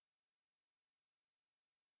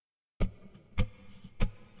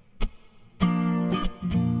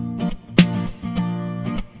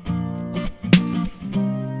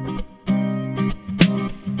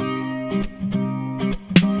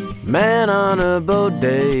Man on a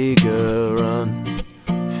bodega run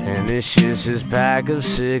finishes his pack of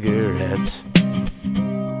cigarettes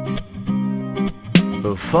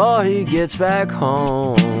before he gets back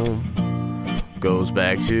home. Goes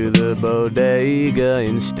back to the bodega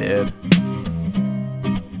instead.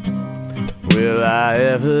 Will I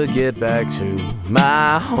ever get back to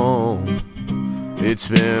my home? It's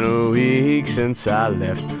been a week since I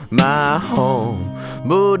left my home.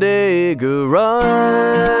 Bodega run,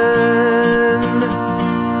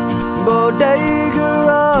 bodega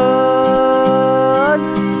run.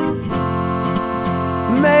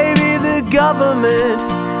 Maybe the government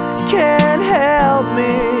can help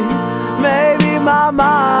me. Maybe my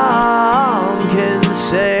mom can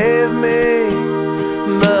save me.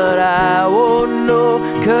 But I won't know,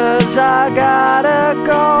 'cause I gotta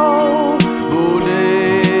go.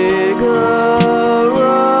 Bodega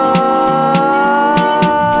run.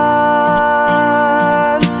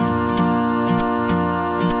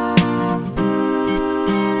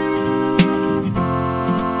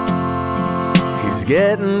 He's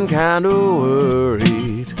getting kinda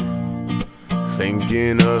worried,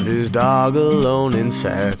 thinking of his dog alone and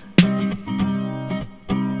sad.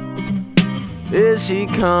 Is he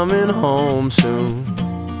coming home soon?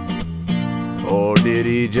 Or did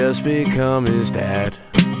he just become his dad?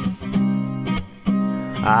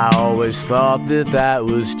 I always thought that that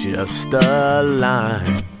was just a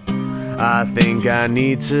line. I think I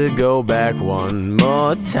need to go back one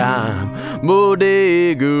more time.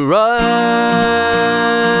 Bodega run,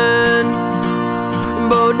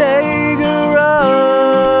 bodega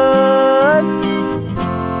run.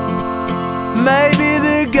 Maybe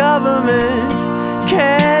the government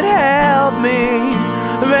can't help me.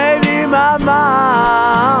 Maybe my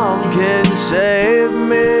mom can save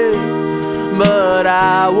me. But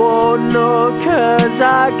I won't know, 'cause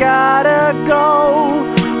I gotta go.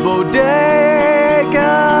 Bodega